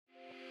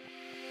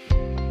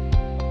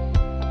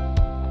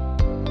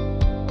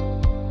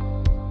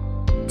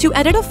To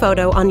edit a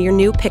photo on your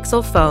new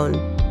Pixel phone,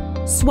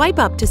 swipe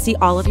up to see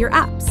all of your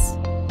apps.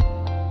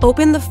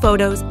 Open the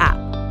Photos app.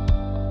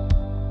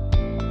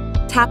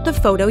 Tap the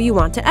photo you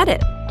want to edit.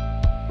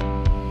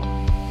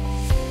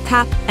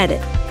 Tap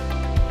Edit.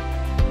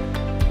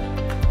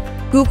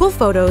 Google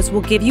Photos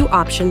will give you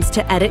options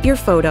to edit your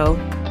photo,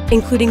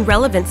 including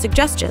relevant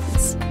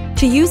suggestions.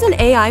 To use an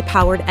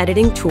AI-powered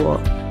editing tool,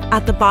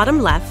 at the bottom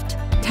left,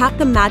 tap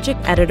the Magic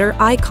Editor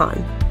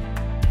icon.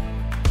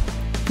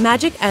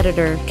 Magic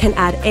Editor can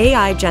add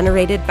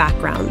AI-generated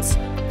backgrounds,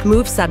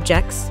 move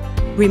subjects,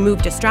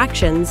 remove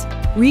distractions,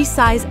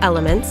 resize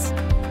elements,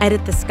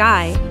 edit the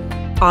sky,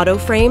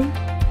 auto-frame,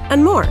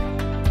 and more.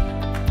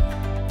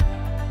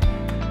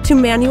 To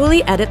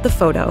manually edit the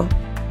photo,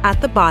 at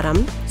the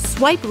bottom,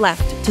 swipe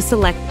left to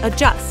select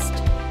Adjust.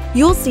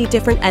 You'll see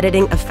different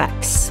editing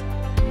effects.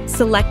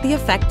 Select the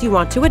effect you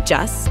want to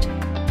adjust,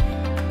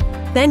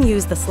 then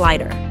use the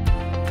slider.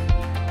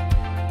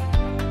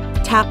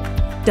 Tap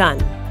Done.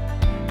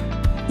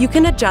 You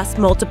can adjust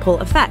multiple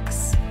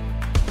effects.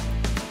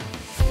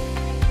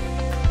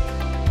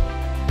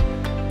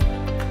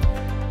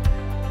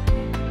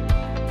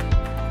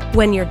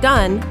 When you're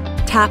done,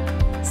 tap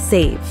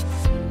Save.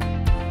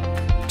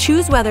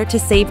 Choose whether to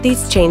save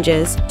these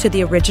changes to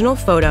the original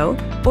photo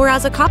or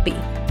as a copy.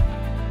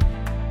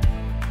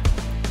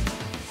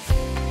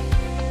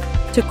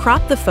 To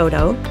crop the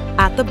photo,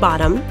 at the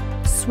bottom,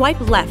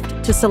 swipe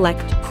left to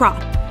select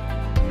Crop.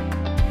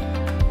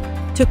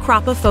 To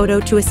crop a photo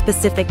to a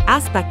specific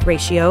aspect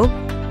ratio,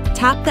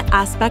 tap the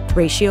aspect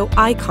ratio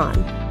icon.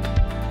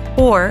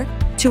 Or,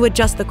 to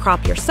adjust the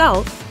crop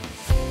yourself,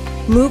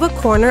 move a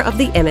corner of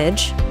the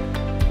image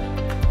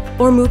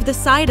or move the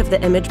side of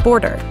the image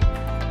border.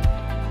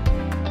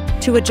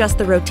 To adjust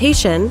the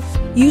rotation,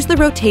 use the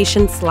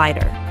rotation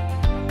slider.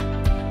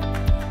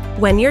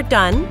 When you're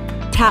done,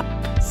 tap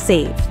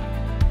Save.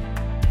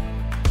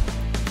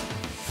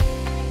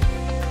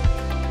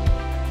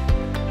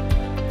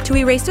 To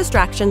erase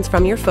distractions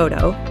from your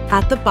photo,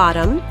 at the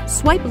bottom,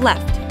 swipe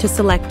left to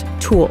select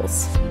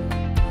Tools.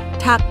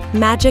 Tap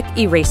Magic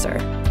Eraser.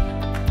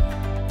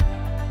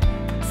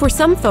 For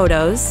some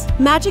photos,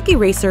 Magic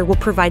Eraser will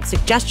provide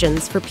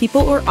suggestions for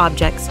people or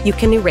objects you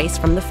can erase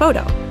from the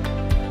photo.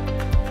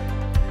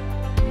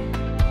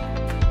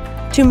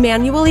 To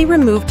manually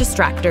remove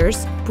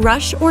distractors,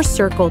 brush or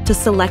circle to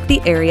select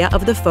the area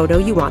of the photo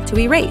you want to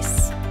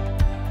erase.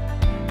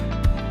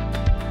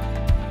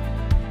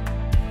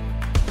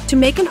 To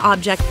make an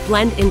object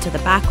blend into the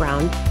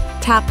background,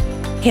 tap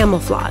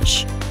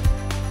Camouflage.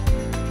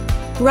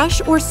 Brush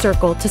or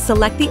circle to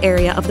select the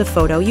area of the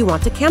photo you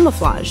want to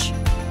camouflage.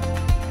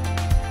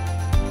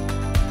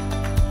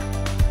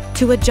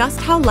 To adjust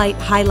how light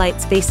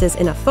highlights faces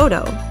in a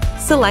photo,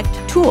 select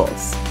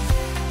Tools.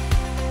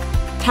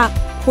 Tap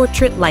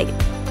Portrait Light.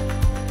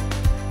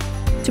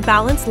 To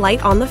balance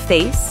light on the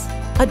face,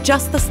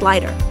 adjust the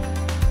slider.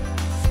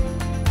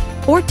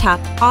 Or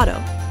tap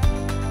Auto.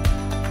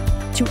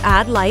 To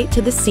add light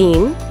to the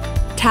scene,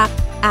 tap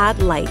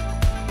Add Light.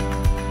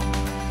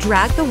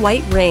 Drag the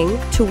white ring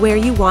to where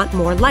you want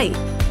more light.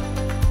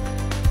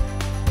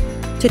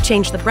 To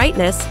change the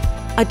brightness,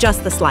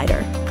 adjust the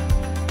slider.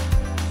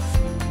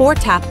 Or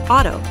tap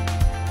Auto.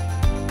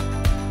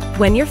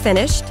 When you're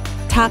finished,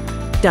 tap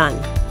Done.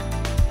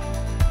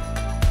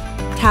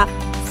 Tap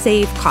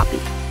Save Copy.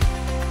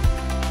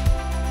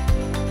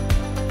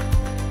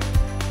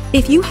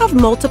 If you have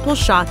multiple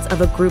shots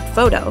of a group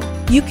photo,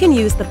 you can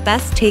use the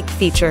Best Take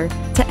feature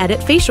to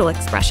edit facial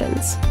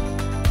expressions.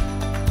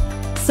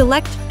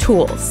 Select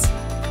Tools.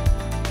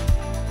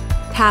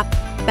 Tap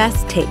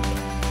Best Take.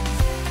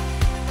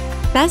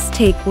 Best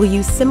Take will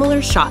use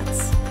similar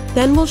shots,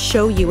 then will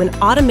show you an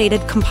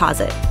automated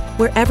composite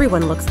where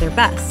everyone looks their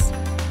best.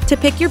 To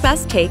pick your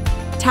best take,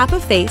 tap a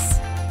face,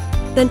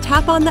 then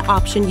tap on the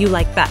option you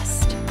like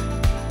best.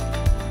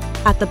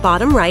 At the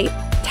bottom right,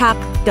 tap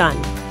Done.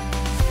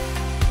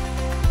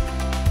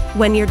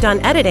 When you're done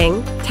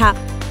editing, tap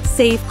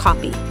Save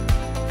Copy.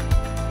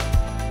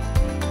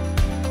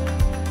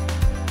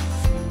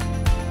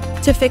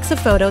 To fix a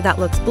photo that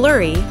looks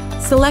blurry,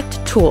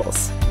 select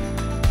Tools.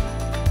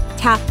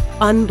 Tap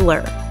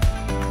Unblur.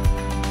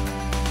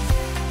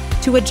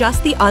 To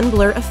adjust the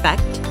Unblur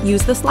effect,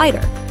 use the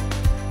slider.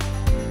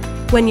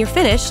 When you're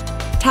finished,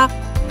 tap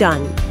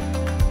Done.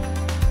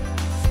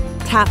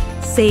 Tap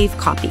Save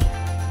Copy.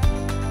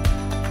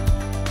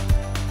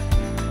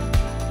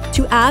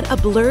 To add a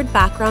blurred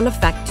background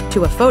effect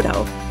to a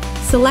photo,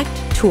 select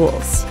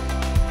Tools.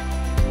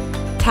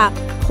 Tap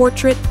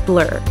Portrait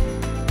Blur.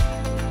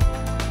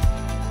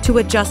 To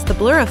adjust the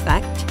blur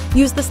effect,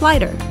 use the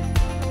slider.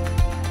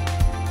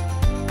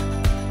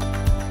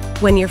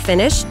 When you're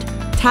finished,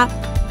 tap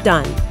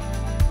Done.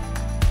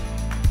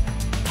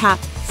 Tap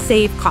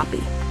Save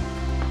Copy.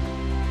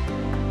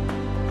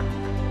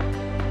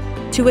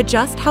 To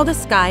adjust how the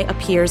sky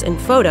appears in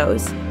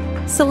photos,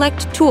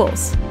 select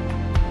Tools.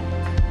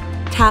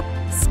 Tap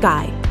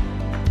Sky.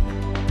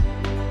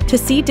 To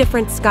see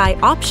different sky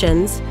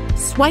options,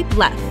 swipe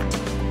left.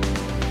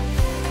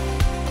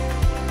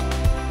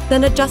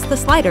 Then adjust the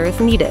slider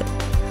if needed.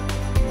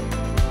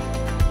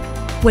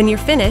 When you're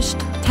finished,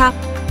 tap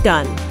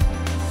Done.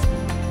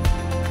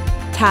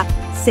 Tap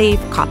Save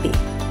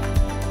Copy.